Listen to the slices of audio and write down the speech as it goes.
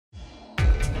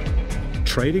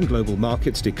Trading Global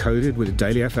Markets Decoded with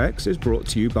DailyFX is brought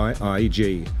to you by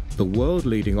IG, the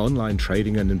world-leading online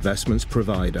trading and investments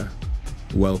provider.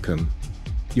 Welcome.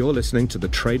 You're listening to the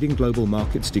Trading Global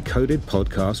Markets Decoded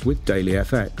podcast with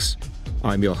DailyFX.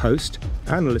 I'm your host,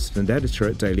 analyst and editor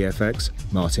at DailyFX,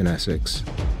 Martin Essex.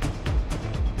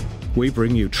 We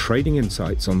bring you trading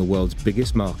insights on the world's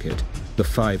biggest market, the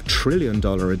 $5 trillion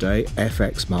a day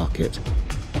FX market,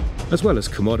 as well as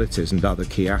commodities and other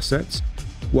key assets,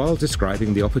 while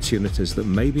describing the opportunities that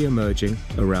may be emerging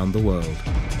around the world.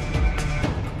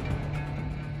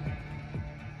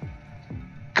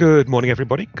 Good morning,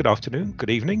 everybody. Good afternoon, good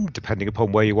evening, depending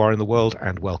upon where you are in the world,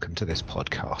 and welcome to this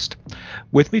podcast.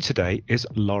 With me today is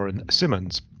Lauren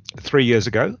Simmons. 3 years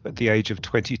ago, at the age of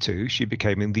 22, she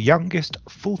became the youngest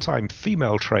full-time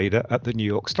female trader at the New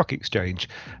York Stock Exchange,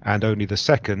 and only the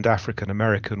second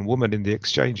African-American woman in the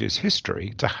exchange's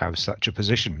history to have such a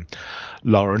position.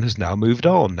 Lauren has now moved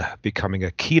on, becoming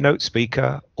a keynote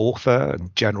speaker, author,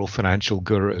 and general financial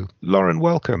guru. Lauren,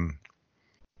 welcome.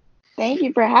 Thank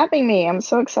you for having me. I'm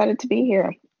so excited to be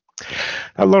here.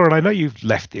 Lauren, I know you've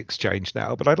left the exchange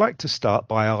now, but I'd like to start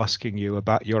by asking you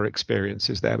about your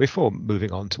experiences there before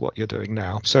moving on to what you're doing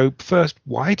now. So first,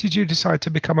 why did you decide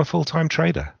to become a full-time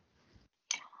trader?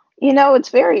 You know, it's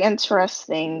very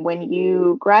interesting. When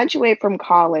you graduate from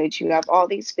college, you have all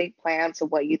these big plans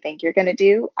of what you think you're going to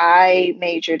do. I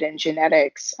majored in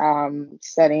genetics,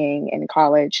 studying in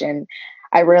college, and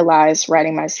I realized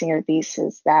writing my senior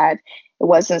thesis that it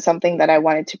wasn't something that I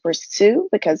wanted to pursue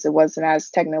because it wasn't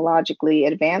as technologically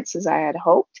advanced as I had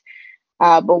hoped.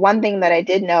 But one thing that I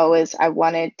did know is I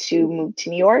wanted to move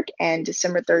to New York, and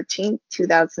December 13th,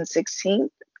 2016,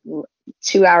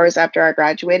 2 hours after I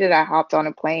graduated, I hopped on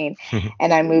a plane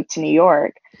and I moved to New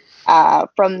York.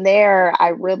 From there, I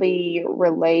really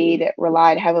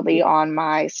relied heavily on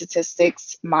my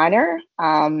statistics minor.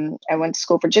 I went to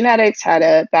school for genetics, had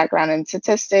a background in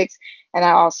statistics, and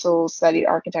I also studied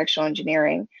architectural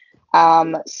engineering.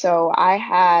 So I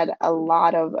had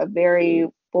a very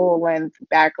full-length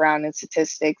background in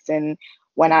statistics. And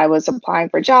when I was applying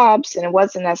for jobs, and it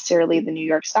wasn't necessarily the New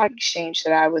York Stock Exchange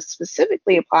that I was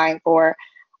specifically applying for,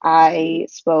 I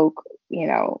spoke,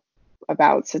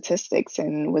 about statistics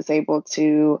and was able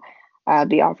to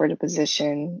be offered a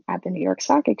position at the New York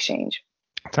Stock Exchange.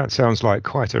 That sounds like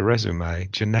quite a resume,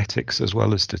 genetics as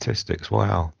well as statistics.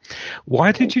 Wow.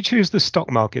 Why did you choose the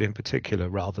stock market in particular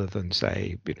rather than,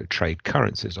 say, trade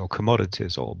currencies or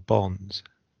commodities or bonds?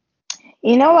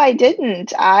 I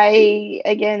didn't. I,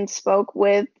 again, spoke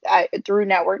through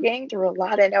networking, through a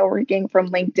lot of networking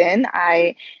from LinkedIn.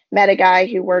 I met a guy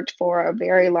who worked for a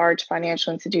very large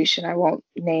financial institution. I won't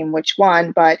name which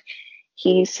one, but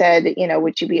he said,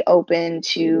 would you be open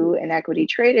to an equity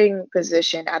trading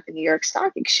position at the New York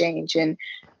Stock Exchange? And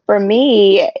for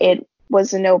me, it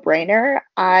was a no-brainer.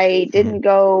 I didn't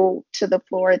go to the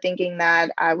floor thinking that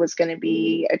I was going to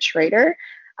be a trader.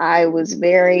 I was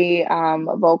very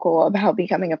vocal about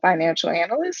becoming a financial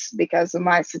analyst because of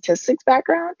my statistics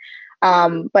background.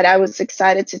 But I was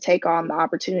excited to take on the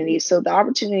opportunity. So the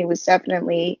opportunity was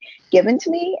definitely given to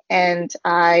me, and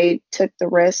I took the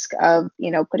risk of,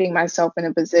 putting myself in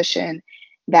a position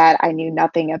that I knew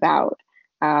nothing about,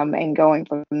 and going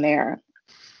from there.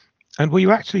 And were you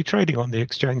actually trading on the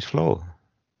exchange floor?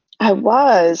 I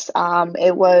was.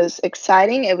 It was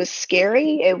exciting. It was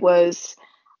scary. It was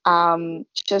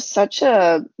just such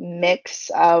a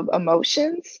mix of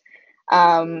emotions.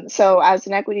 So as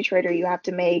an equity trader, you have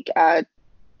to make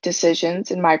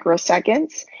decisions in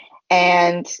microseconds,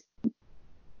 and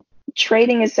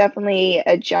trading is definitely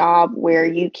a job where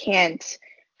you can't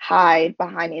hide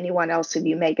behind anyone else if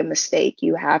you make a mistake.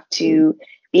 You have to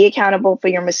be accountable for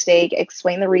your mistake,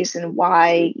 explain the reason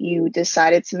why you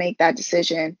decided to make that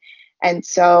decision. And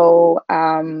so,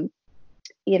 of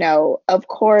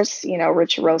course,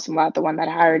 Richard Rosenblatt, the one that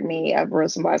hired me of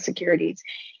Rosenblatt Securities,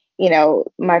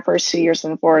 my first 2 years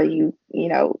on the floor,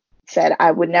 said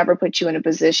I would never put you in a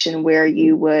position where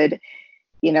you would,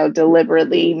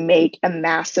 deliberately make a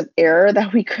massive error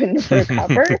that we couldn't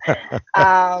recover.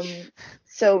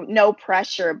 So no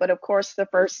pressure. But of course, the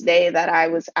first day that I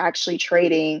was actually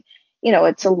trading,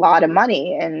 it's a lot of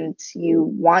money and you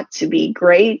want to be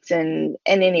great. And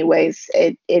anyways,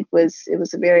 it was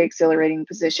a very exhilarating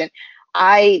position.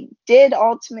 I did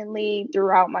ultimately,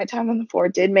 throughout my time on the floor,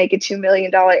 did make a $2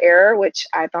 million error, which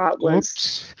I thought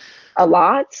was a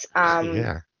lot.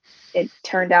 Yeah. It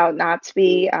turned out not to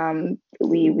be.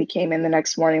 We came in the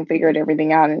next morning, figured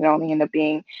everything out, and it only ended up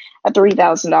being a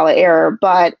 $3,000 error.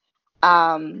 But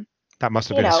that must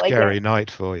have been a scary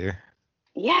night for you.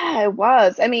 Yeah, it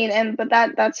was. I mean, but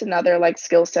that's another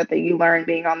skill set that you learn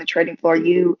being on the trading floor.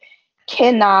 You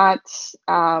cannot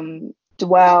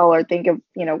dwell or think of,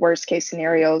 worst case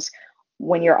scenarios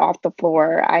when you're off the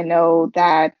floor. I know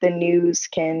that the news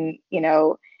can,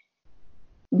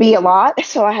 be a lot.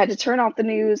 So I had to turn off the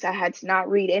news. I had to not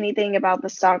read anything about the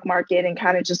stock market and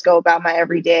kind of just go about my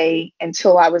everyday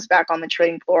until I was back on the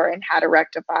trading floor and had to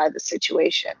rectify the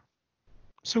situation.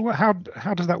 So how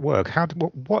does that work?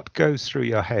 What goes through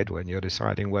your head when you're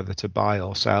deciding whether to buy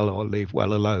or sell or leave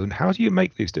well alone? How do you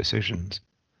make these decisions?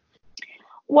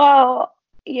 Well,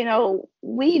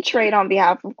 we trade on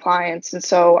behalf of clients, and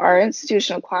so our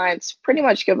institutional clients pretty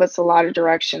much give us a lot of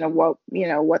direction of what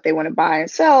they want to buy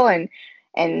and sell,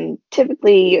 and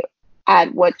typically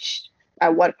at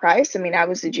what price. I mean, I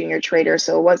was a junior trader,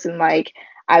 so it wasn't like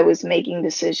I was making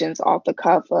decisions off the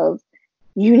cuff of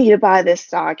you need to buy this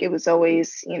stock. It was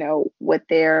always, with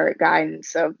their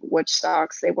guidance of which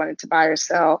stocks they wanted to buy or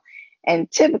sell, and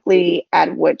typically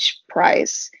at which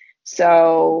price.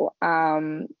 So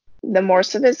the more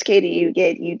sophisticated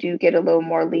you do get a little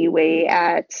more leeway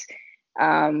at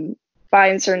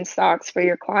buying certain stocks for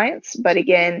your clients. But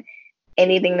again,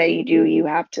 anything that you do, you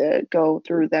have to go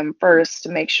through them first to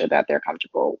make sure that they're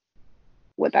comfortable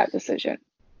with that decision.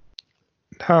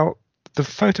 Now, the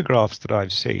photographs that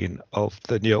I've seen of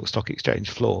the New York Stock Exchange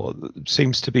floor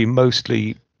seems to be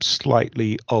mostly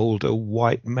slightly older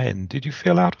white men. Did you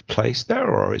feel out of place there,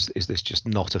 or is this just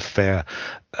not a fair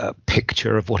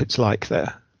picture of what it's like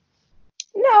there?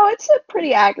 No, it's a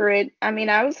pretty accurate. I mean,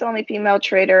 I was the only female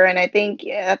trader, and I think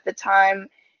at the time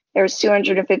there was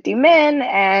 250 men,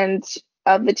 and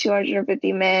of the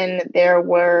 250 men, there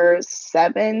were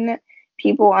 7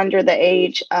 people under the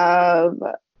age of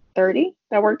 30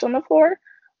 that worked on the floor.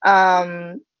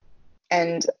 And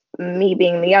me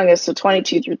being the youngest, so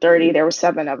 22 through 30, there were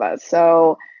 7 of us.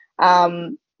 So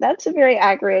that's a very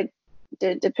accurate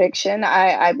depiction.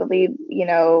 I believe,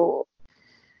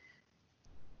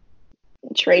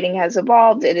 trading has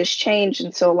evolved, it has changed.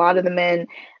 And so a lot of the men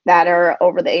that are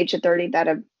over the age of 30 that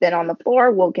have been on the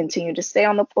floor will continue to stay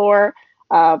on the floor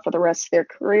for the rest of their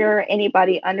career.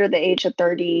 Anybody under the age of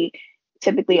 30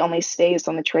 typically only stays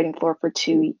on the trading floor for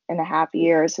 2.5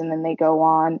 years, and then they go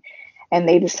on and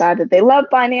they decide that they love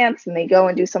finance and they go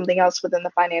and do something else within the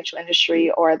financial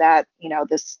industry, or that,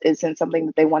 this isn't something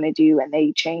that they want to do, and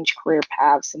they change career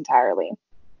paths entirely.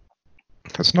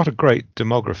 That's not a great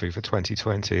demography for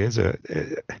 2020, is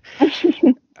it?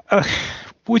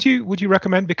 Would you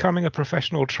recommend becoming a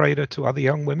professional trader to other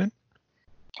young women?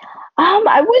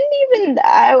 I wouldn't even,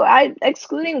 I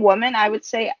excluding women, I would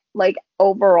say, like,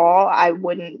 overall, I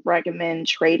wouldn't recommend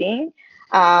trading.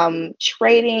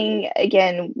 Trading,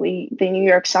 again, the New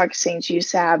York Stock Exchange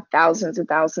used to have thousands and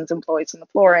thousands of employees on the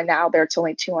floor, and now there's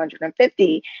only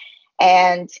 250.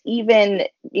 And even,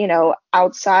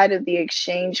 outside of the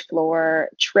exchange floor,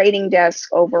 trading desks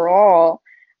overall,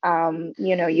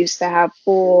 used to have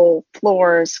full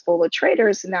floors full of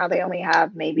traders, and now they only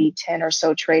have maybe 10 or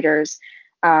so traders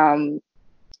in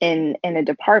a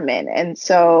department. And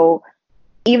so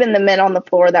even the men on the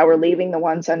floor that were leaving, the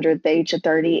ones under the age of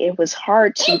 30, it was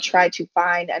hard to try to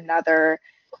find another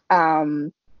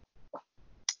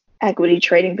equity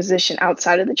trading position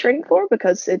outside of the trading floor,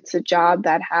 because it's a job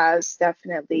that has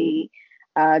definitely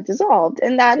dissolved.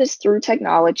 And that is through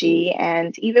technology.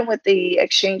 And even with the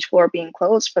exchange floor being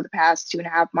closed for the past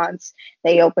 2.5 months,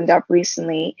 they opened up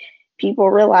recently. People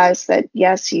realize that,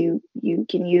 yes, you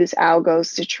can use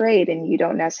algos to trade, and you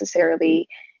don't necessarily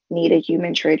need a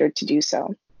human trader to do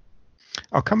so.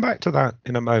 I'll come back to that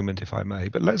in a moment, if I may.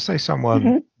 But let's say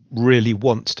someone really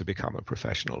wants to become a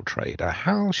professional trader.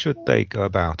 How should they go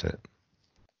about it?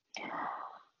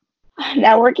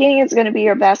 Networking is going to be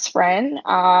your best friend.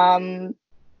 And,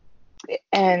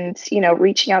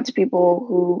 reaching out to people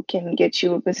who can get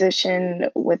you a position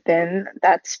within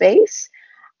that space.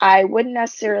 I wouldn't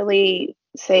necessarily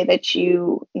say that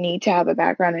you need to have a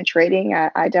background in trading.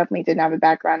 I definitely didn't have a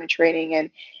background in trading.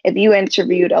 And if you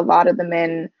interviewed a lot of the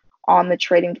men on the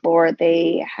trading floor,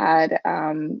 they had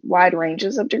wide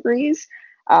ranges of degrees.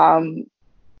 One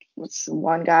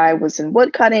guy was in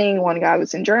woodcutting, one guy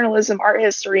was in journalism, art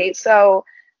history. So,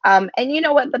 and you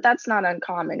know what, but that's not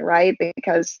uncommon, right?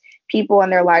 Because people in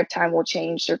their lifetime will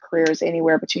change their careers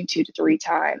anywhere between 2 to 3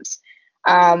 times.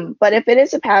 But if it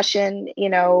is a passion,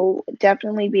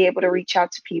 definitely be able to reach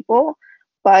out to people,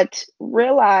 but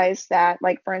realize that,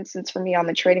 like, for instance, for me on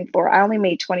the trading floor, I only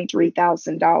made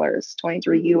 $23,000,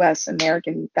 23 US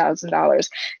American $1,000.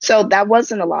 So that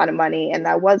wasn't a lot of money, and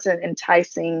that wasn't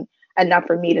enticing enough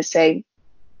for me to say,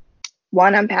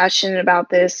 1, I'm passionate about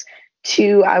this.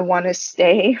 2, I want to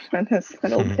stay for this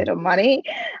little bit of money.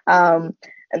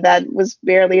 and that was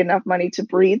barely enough money to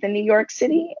breathe in New York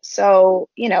City. So,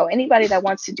 anybody that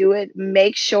wants to do it,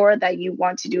 make sure that you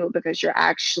want to do it because you're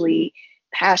actually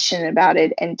passionate about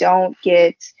it, and don't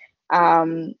get,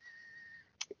 um,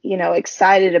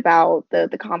 excited about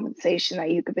the compensation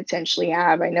that you could potentially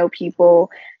have. I know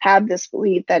people have this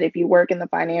belief that if you work in the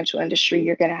financial industry,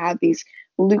 you're going to have these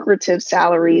lucrative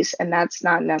salaries, and that's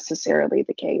not necessarily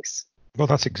the case. Well,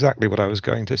 that's exactly what I was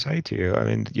going to say to you. I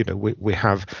mean, we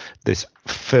have this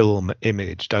film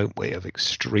image, don't we, of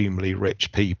extremely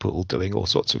rich people doing all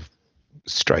sorts of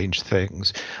strange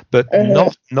things, but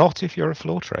not if you're a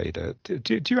floor trader.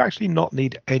 Do you actually not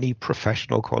need any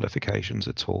professional qualifications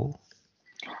at all?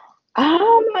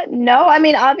 No, I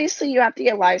mean, obviously you have to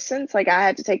get licensed. Like I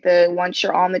had to take once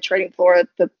you're on the trading floor,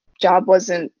 the job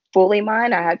wasn't fully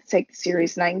mine. I had to take the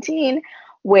Series 19,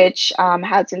 which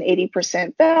has an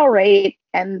 80% fail rate.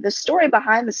 And the story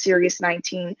behind the Series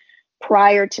 19,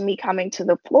 prior to me coming to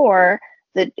the floor,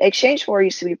 the exchange floor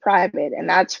used to be private. And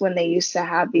that's when they used to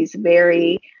have these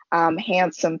very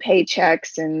handsome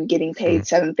paychecks and getting paid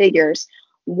seven figures.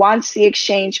 Once the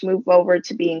exchange moved over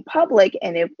to being public,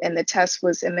 and the test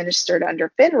was administered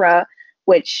under FINRA,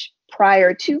 which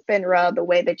prior to FINRA, the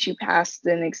way that you passed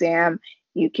an exam,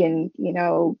 you can,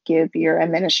 give your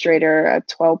administrator a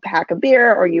 12-pack of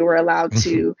beer, or you were allowed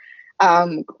to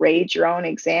grade your own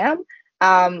exam.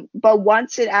 But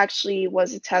once it actually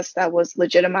was a test that was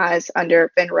legitimized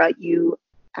under FINRA, you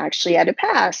actually had to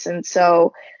pass. And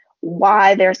so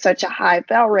why there's such a high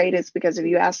fail rate is because if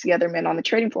you ask the other men on the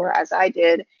trading floor, as I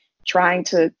did, trying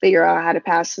to figure out how to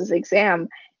pass this exam,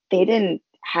 they didn't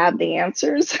have the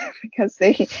answers because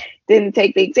they didn't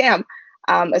take the exam,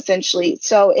 essentially.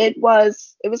 So it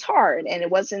was hard, and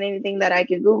it wasn't anything that I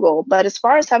could Google. But as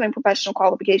far as having professional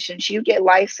qualifications, you get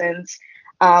licensed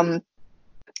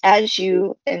as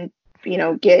you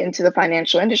get into the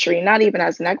financial industry, not even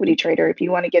as an equity trader. If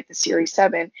you want to get the Series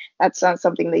 7, that's not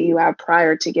something that you have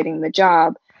prior to getting the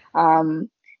job.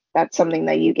 That's something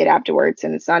that you get afterwards.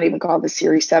 And it's not even called the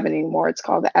Series 7 anymore. It's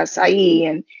called the SIE.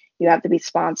 And you have to be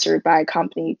sponsored by a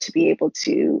company to be able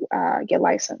to get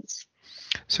licensed.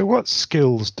 So what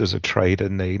skills does a trader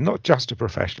need? Not just a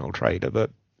professional trader,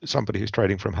 but somebody who's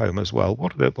trading from home as well.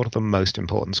 What are the most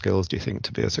important skills, do you think,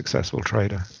 to be a successful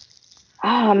trader?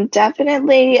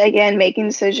 Definitely, again, making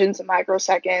decisions in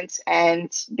microseconds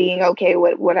and being okay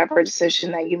with whatever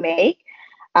decision that you make.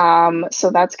 So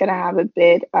that's going to have a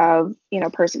bit of,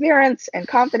 perseverance and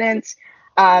confidence.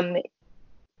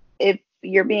 If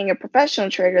you're being a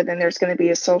professional trader, then there's going to be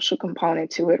a social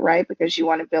component to it, right? Because you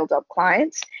want to build up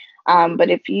clients. But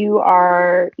if you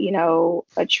are,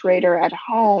 a trader at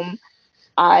home,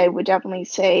 I would definitely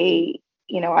say,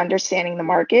 understanding the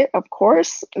market, of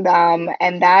course.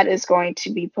 And that is going to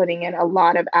be putting in a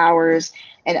lot of hours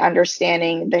and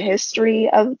understanding the history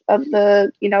of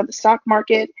the, the stock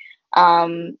market,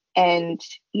 and,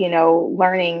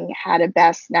 learning how to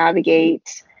best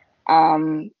navigate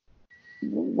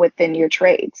within your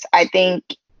trades. I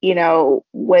think,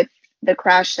 with the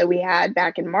crash that we had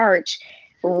back in March,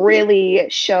 really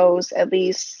shows, at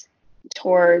least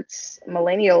towards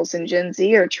millennials and Gen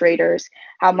Z or traders,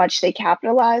 how much they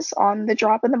capitalize on the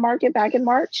drop in the market back in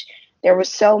March. There were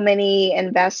so many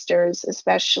investors,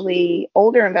 especially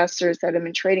older investors, that have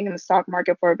been trading in the stock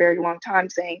market for a very long time,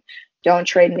 saying, don't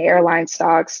trade in airline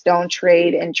stocks, don't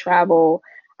trade in travel.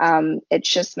 It's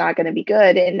just not going to be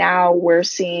good. And now we're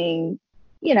seeing,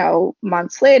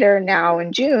 months later, now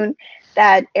in June,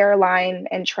 that airline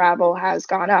and travel has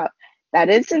gone up. That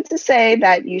isn't to say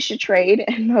that you should trade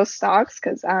in those stocks,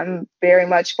 because I'm very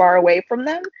much far away from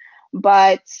them,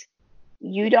 but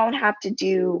you don't have to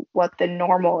do what the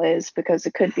normal is, because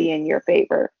it could be in your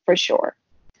favor for sure.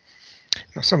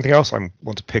 Now, something else I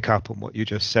want to pick up on what you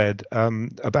just said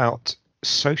about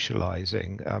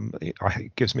socializing.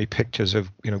 It gives me pictures of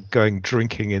going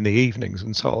drinking in the evenings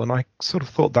and so on. I sort of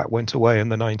thought that went away in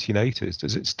the 1980s.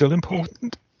 Is it still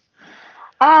important?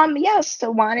 Yes, to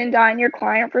wine and dine your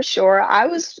client for sure. I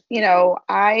was,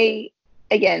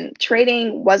 again,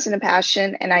 trading wasn't a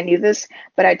passion, and I knew this,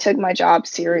 but I took my job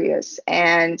serious.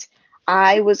 And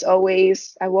I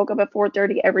woke up at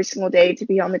 4:30 every single day to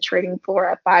be on the trading floor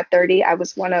at 5:30. I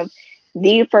was one of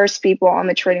the first people on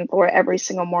the trading floor every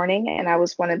single morning, and I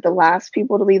was one of the last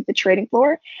people to leave the trading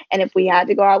floor. And if we had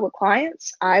to go out with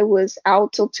clients, I was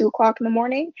out till 2 o'clock in the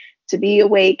morning to be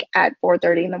awake at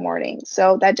 4:30 in the morning.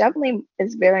 So that definitely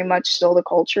is very much still the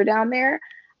culture down there.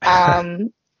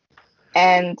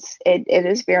 And it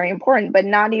is very important, but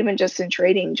not even just in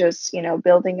trading, just,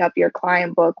 building up your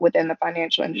client book within the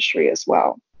financial industry as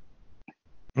well.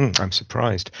 I'm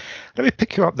surprised. Let me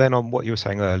pick you up then on what you were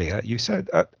saying earlier. You said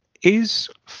Is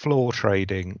floor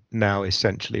trading now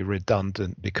essentially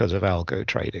redundant because of algo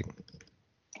trading?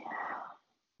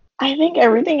 I think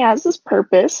everything has its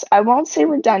purpose. I won't say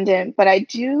redundant, but I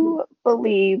do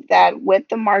believe that with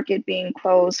the market being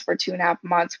closed for 2.5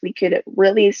 months, we could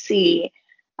really see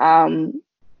um,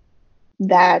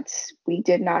 that we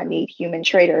did not need human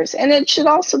traders. And it should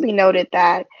also be noted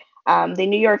that the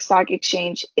New York Stock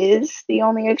Exchange is the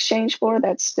only exchange floor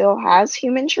that still has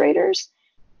human traders.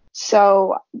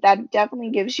 So that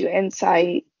definitely gives you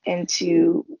insight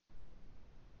into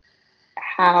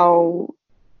how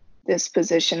this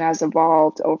position has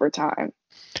evolved over time.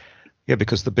 Yeah,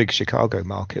 because the big Chicago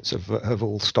markets have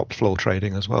all stopped floor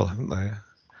trading as well, haven't they?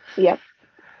 Yep.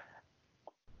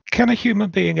 Can a human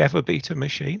being ever beat a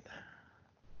machine?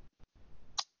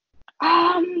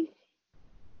 Um,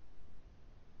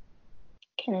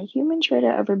 can a human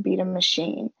trader ever beat a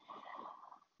machine?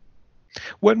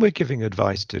 When we're giving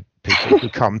advice to people who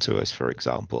come to us, for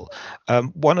example,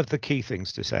 one of the key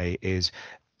things to say is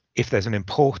if there's an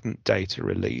important data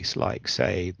release, like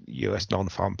say US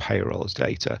non-farm payrolls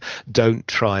data, don't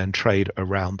try and trade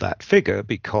around that figure,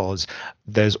 because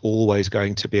there's always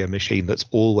going to be a machine that's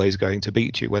always going to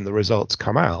beat you when the results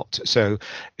come out. So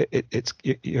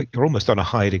you're almost on a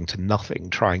hiding to nothing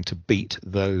trying to beat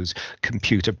those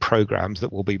computer programs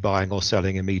that will be buying or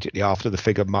selling immediately after the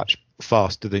figure much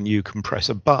faster than you can press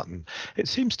a button. It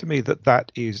seems to me that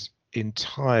that is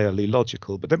entirely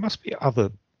logical, but there must be other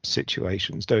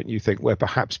situations, don't you think, where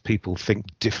perhaps people think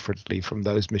differently from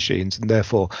those machines, and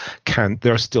therefore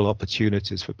there are still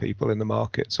opportunities for people in the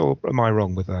markets? Or am I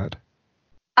wrong with that?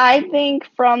 I think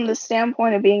from the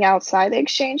standpoint of being outside the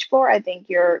exchange floor, I think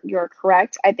you're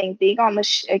correct. I think being on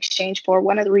the exchange floor,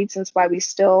 one of the reasons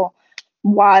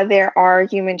why there are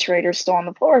human traders still on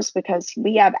the floor is because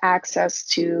we have access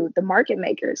to the market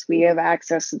makers. We have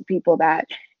access to the people that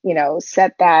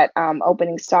set that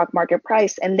opening stock market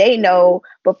price, and they know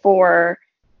before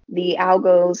the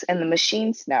algos and the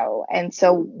machines know. And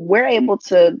so we're able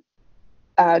to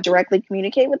directly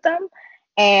communicate with them,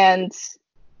 and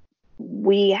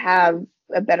we have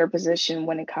a better position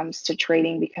when it comes to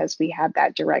trading because we have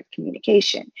that direct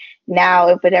communication. Now,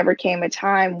 if it ever came a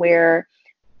time where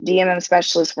DMM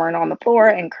specialists weren't on the floor,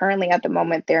 and currently at the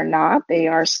moment they're not. They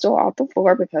are still off the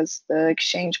floor because the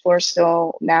exchange floor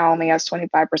still now only has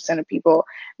 25% of people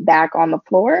back on the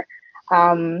floor.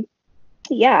 I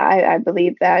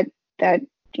believe that a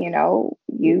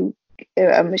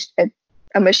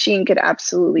machine could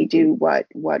absolutely do what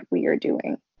we are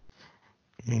doing.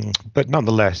 But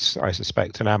nonetheless, I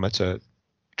suspect an amateur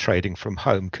trading from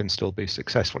home can still be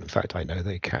successful. In fact, I know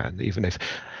they can, even if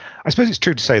I suppose it's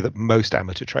true to say that most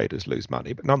amateur traders lose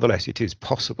money, but nonetheless, it is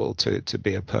possible to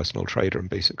be a personal trader and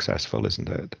be successful, isn't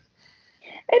it?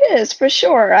 It is, for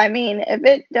sure. I mean, if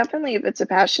it's a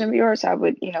passion of yours, I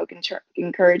would,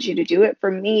 encourage you to do it.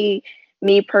 For me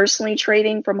personally,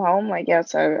 trading from home, like,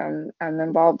 yes, I'm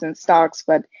involved in stocks,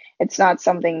 but it's not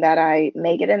something that I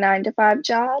make it a 9 to 5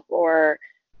 job, or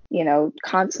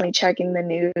constantly checking the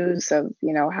news of,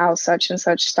 how such and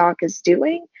such stock is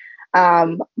doing.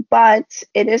 But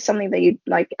it is something that you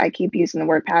like. I keep using the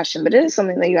word passion, but it is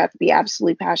something that you have to be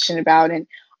absolutely passionate about and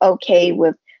okay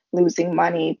with losing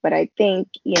money. But I think,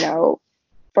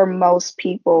 for most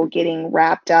people, getting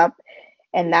wrapped up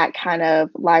in that kind of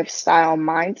lifestyle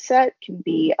mindset can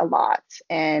be a lot,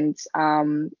 and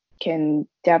can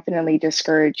definitely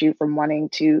discourage you from wanting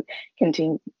to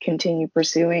continue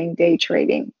pursuing day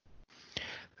trading.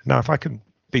 Now, if I can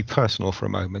be personal for a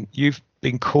moment, you've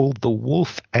been called the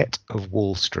Wolfette of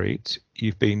Wall Street.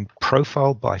 You've been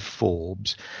profiled by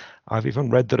Forbes. I've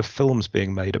even read that a film's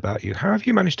being made about you. How have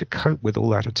you managed to cope with all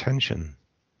that attention?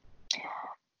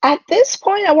 At this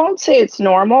point, I won't say it's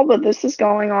normal, but this is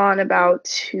going on about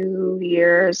 2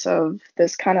 years of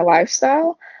this kind of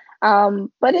lifestyle.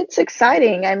 But it's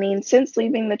exciting. I mean, since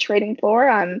leaving the trading floor,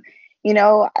 I'm,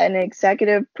 an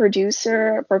executive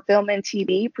producer for film and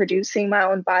TV, producing my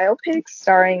own biopics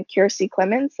starring Kiersey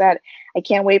Clemens that I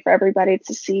can't wait for everybody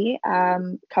to see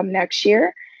come next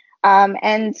year.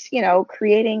 And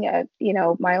creating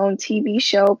my own TV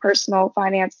show, personal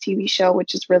finance TV show,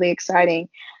 which is really exciting.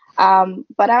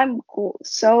 But I'm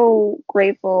so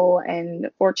grateful and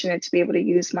fortunate to be able to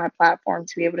use my platform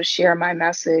to be able to share my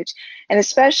message, and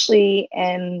especially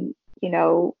in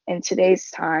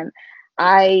today's time.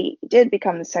 I did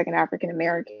become the second African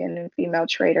American female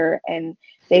trader, and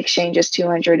the exchange is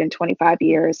 225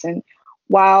 years. And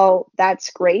while that's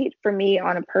great for me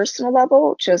on a personal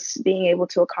level, just being able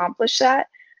to accomplish that,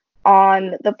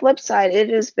 on the flip side, it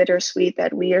is bittersweet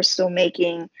that we are still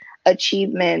making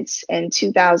achievements in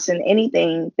 2000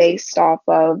 anything based off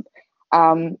of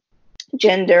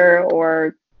gender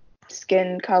or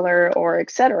skin color or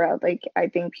etc. Like, I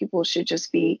think people should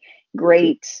just be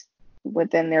great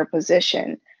within their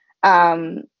position.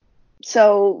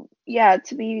 So yeah,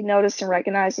 to be noticed and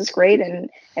recognized is great, and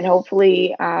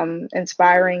hopefully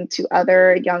inspiring to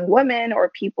other young women or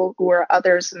people who are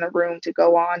others in the room to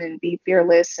go on and be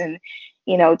fearless and,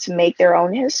 to make their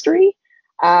own history.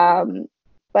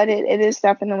 But it is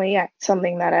definitely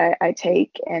something that I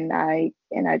take, and I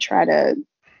try to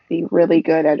be really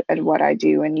good at what I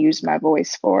do and use my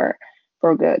voice for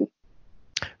good.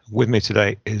 With me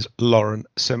today is Lauren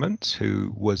Simmons,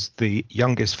 who was the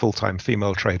youngest full-time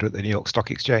female trader at the New York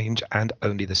Stock Exchange and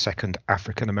only the second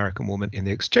African-American woman in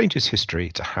the exchange's history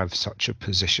to have such a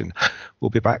position. We'll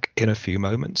be back in a few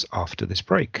moments after this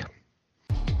break.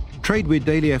 Trade with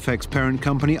DailyFX parent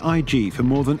company IG for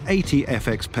more than 80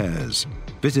 FX pairs.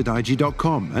 Visit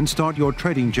IG.com and start your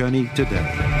trading journey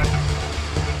today.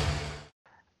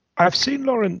 I've seen,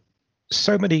 Lauren,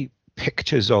 so many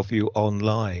pictures of you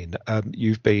online.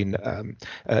 You've been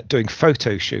doing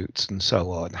photo shoots and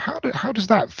so on. How does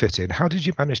that fit in? How did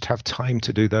you manage to have time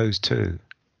to do those too?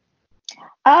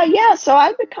 Yeah, so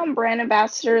I've become brand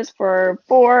ambassadors for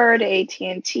Ford,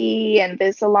 AT&T, and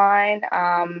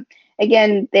Invisalign.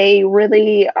 Again, they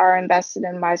really are invested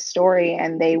in my story,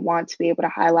 and they want to be able to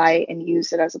highlight and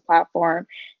use it as a platform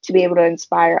to be able to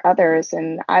inspire others.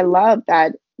 And I love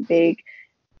that big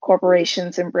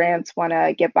corporations and brands want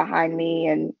to get behind me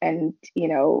and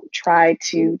try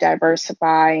to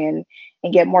diversify and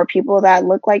get more people that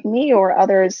look like me or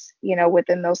others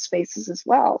within those spaces as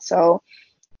well. So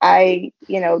I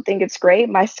think it's great.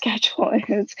 My schedule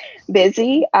is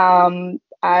busy.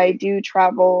 I do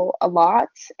travel a lot,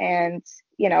 and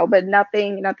but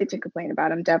nothing to complain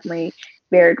about. I'm definitely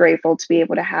very grateful to be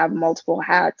able to have multiple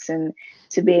hats and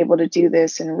to be able to do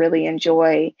this and really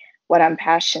enjoy what I'm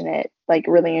passionate, like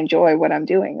really enjoy what I'm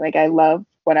doing. Like, I love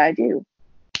what I do.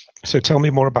 So tell me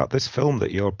more about this film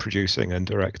that you're producing and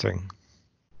directing.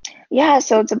 Yeah,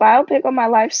 so it's a biopic on my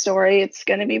life story. It's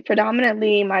going to be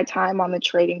predominantly my time on the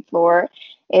trading floor.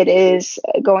 It is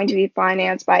going to be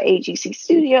financed by AGC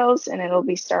Studios, and it'll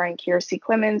be starring Kiersey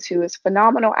Clemons, who is a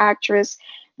phenomenal actress.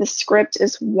 The script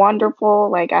is wonderful.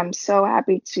 Like, I'm so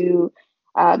happy to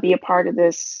be a part of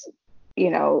this,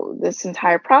 this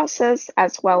entire process,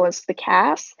 as well as the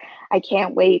cast. I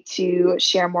can't wait to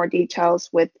share more details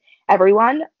with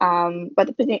everyone.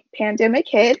 But the pandemic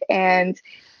hit, and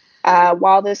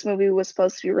while this movie was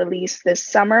supposed to be released this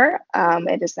summer,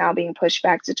 it is now being pushed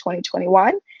back to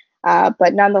 2021.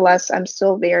 But nonetheless, I'm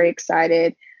still very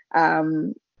excited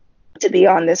to be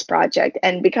on this project.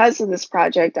 And because of this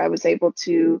project, I was able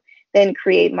to then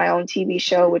create my own TV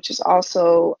show, which is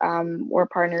also, we're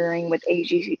partnering with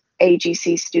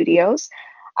AGC Studios.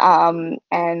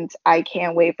 And I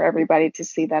can't wait for everybody to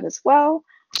see that as well.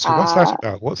 So what's that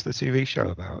about? What's the TV show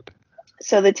about?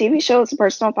 So the TV show is a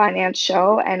personal finance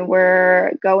show, and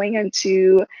we're going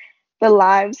into the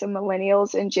lives of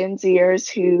millennials and Gen Zers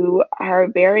who are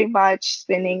very much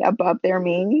spending above their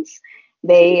means.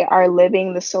 They are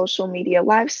living the social media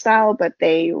lifestyle, but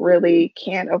they really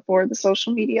can't afford the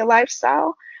social media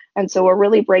lifestyle. And so we're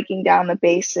really breaking down the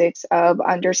basics of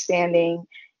understanding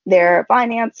their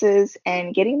finances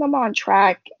and getting them on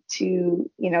track to,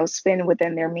 spend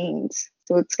within their means.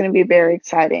 So it's going to be very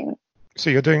exciting. So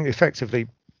you're doing effectively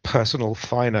personal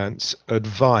finance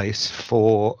advice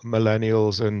for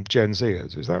millennials and Gen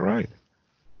Zers, is that right?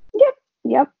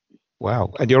 Yep.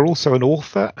 Wow. And you're also an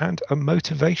author and a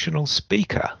motivational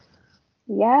speaker.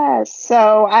 Yes.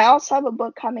 So I also have a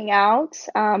book coming out.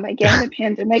 Again, the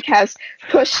pandemic has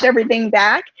pushed everything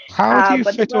back. How do you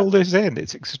fit all this in?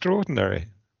 It's extraordinary.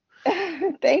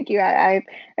 Thank you. I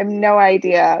have no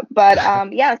idea. But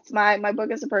yes, my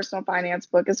book is a personal finance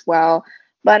book as well,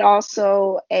 but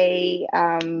also a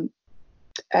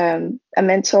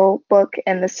mental book,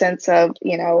 in the sense of,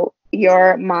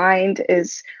 your mind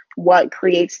is what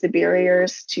creates the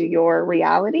barriers to your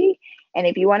reality. And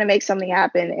if you want to make something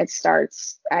happen, it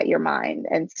starts at your mind.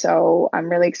 And so I'm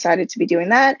really excited to be doing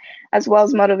that, as well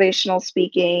as motivational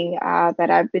speaking that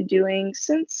I've been doing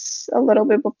since a little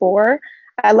bit before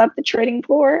I left the trading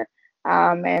floor.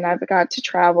 And I've got to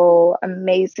travel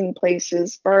amazing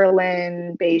places: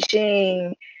 Berlin,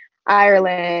 Beijing,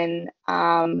 Ireland,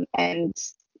 and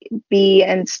be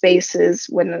in spaces.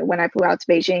 When I flew out to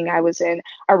Beijing, I was in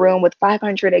a room with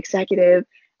 500 executive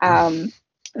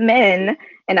men,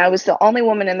 and I was the only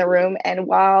woman in the room. And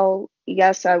while,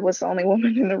 yes, I was the only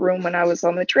woman in the room when I was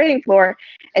on the trading floor,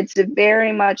 it's a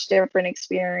very much different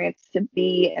experience to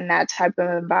be in that type of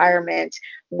environment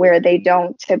where they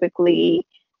don't typically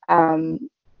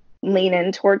lean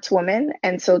in towards women.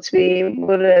 And so to be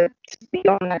able to be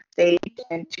on that stage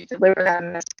and to deliver that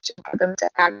message for them to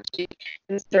actually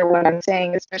consider what I'm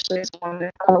saying, especially as a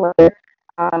woman of color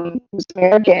who's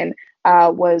American,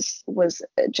 was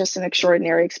just an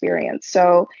extraordinary experience.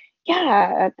 So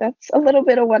yeah, that's a little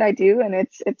bit of what I do, and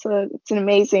it's an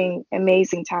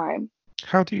amazing time.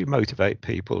 How do you motivate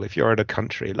people if you're in a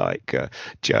country like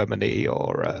Germany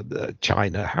or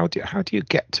China? How do you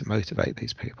get to motivate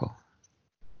these people?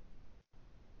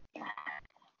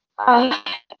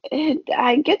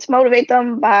 I get to motivate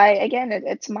them by, again,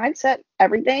 it's mindset,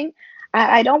 everything.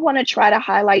 I don't want to try to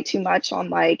highlight too much on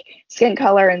like skin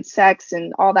color and sex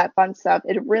and all that fun stuff.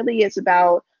 It really is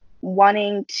about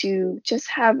wanting to just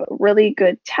have really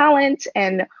good talent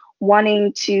and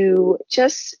wanting to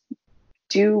just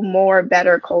do more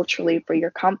better culturally for your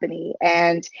company.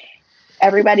 And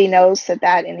everybody knows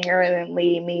that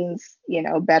inherently means,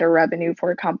 better revenue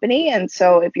for a company. And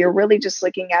so if you're really just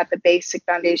looking at the basic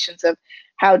foundations of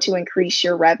how to increase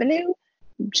your revenue,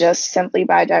 just simply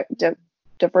by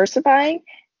diversifying,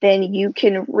 then you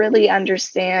can really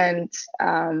understand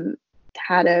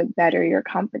how to better your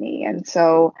company. And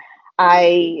so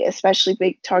I,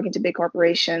 especially talking to big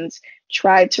corporations,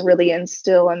 try to really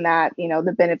instill in that,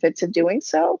 the benefits of doing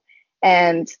so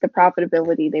and the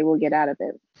profitability they will get out of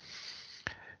it.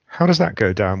 How does that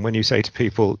go down when you say to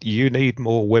people, you need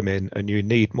more women and you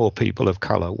need more people of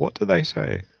color? What do they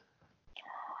say?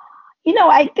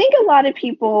 I think a lot of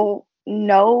people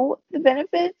know the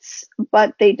benefits,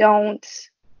 but they don't,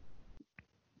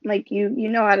 like, you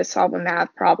know how to solve a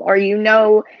math problem, or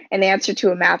an answer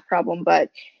to a math problem, but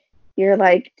you're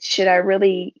like, should I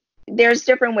really? There's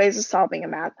different ways of solving a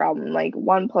math problem, like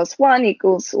 1 + 1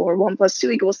 equals, or 1 +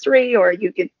 2 = 3, or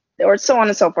you could, or so on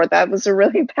and so forth. That was a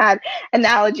really bad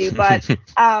analogy, but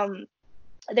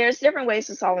there's different ways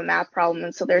to solve a math problem.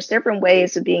 And so there's different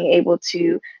ways of being able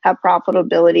to have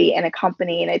profitability in a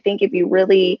company. And I think if you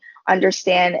really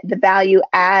understand the value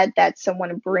add that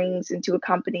someone brings into a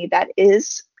company that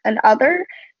is an other,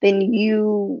 then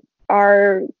you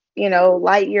are,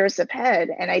 light years ahead.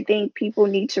 And I think people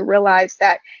need to realize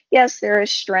that, yes, there is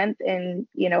strength in,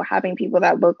 having people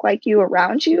that look like you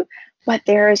around you, but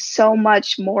there is so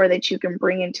much more that you can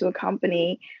bring into a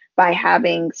company by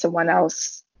having someone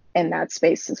else in that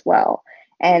space as well.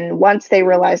 And once they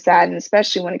realize that, and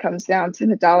especially when it comes down to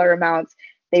the dollar amounts,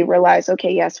 they realize,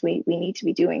 okay, yes, we need to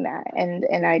be doing that.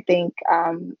 And I think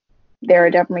there are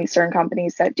definitely certain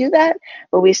companies that do that,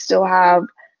 but we still have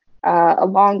a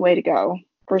long way to go,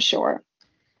 for sure.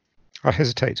 I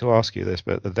hesitate to ask you this,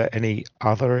 but are there any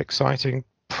other exciting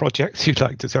projects you'd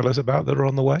like to tell us about that are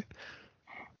on the way?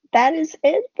 That is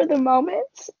it for the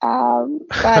moment.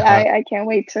 But I can't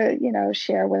wait to,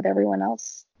 share with everyone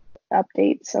else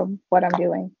updates of what I'm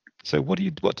doing. So what do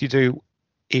you do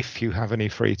if you have any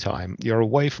free time? You're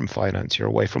away from finance, you're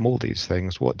away from all these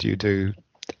things. What do you do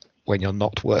when you're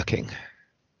not working?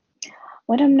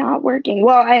 When I'm not working?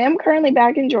 Well, I am currently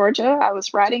back in Georgia. I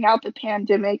was riding out the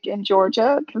pandemic in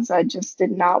Georgia because I just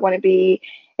did not want to be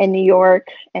in New York,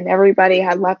 and everybody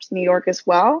had left New York as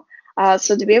well.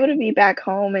 So to be able to be back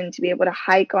home and to be able to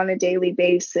hike on a daily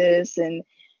basis and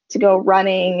to go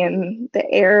running and the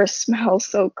air smells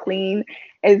so clean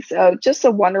is just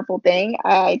a wonderful thing.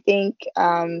 I think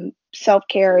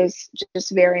self-care is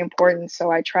just very important. So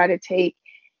I try to take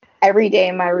every day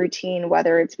in my routine,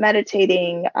 whether it's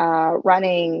meditating,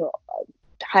 running,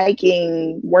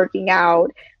 hiking, working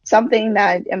out, something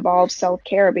that involves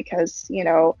self-care, because,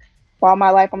 while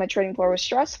my life on the trading floor was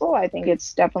stressful, I think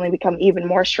it's definitely become even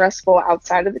more stressful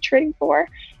outside of the trading floor.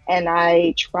 And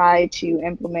I try to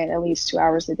implement at least 2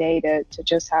 hours a day to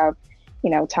just have,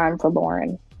 time for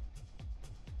Lauren.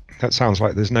 That sounds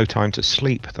like there's no time to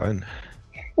sleep then.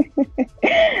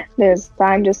 There's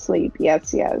time to sleep.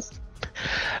 Yes.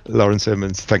 Lauren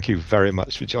Simmons, thank you very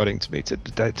much for joining me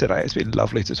today. It's been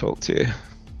lovely to talk to you.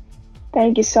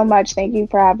 Thank you so much. Thank you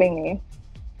for having me.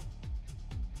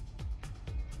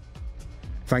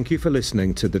 Thank you for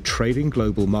listening to the Trading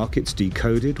Global Markets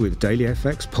Decoded with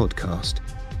DailyFX podcast.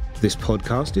 This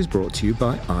podcast is brought to you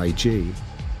by IG.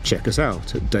 Check us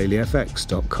out at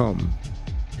dailyfx.com.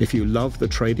 If you love the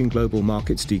Trading Global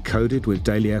Markets Decoded with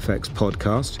DailyFX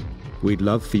podcast, we'd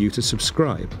love for you to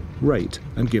subscribe, rate,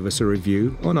 and give us a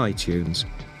review on iTunes.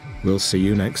 We'll see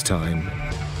you next time.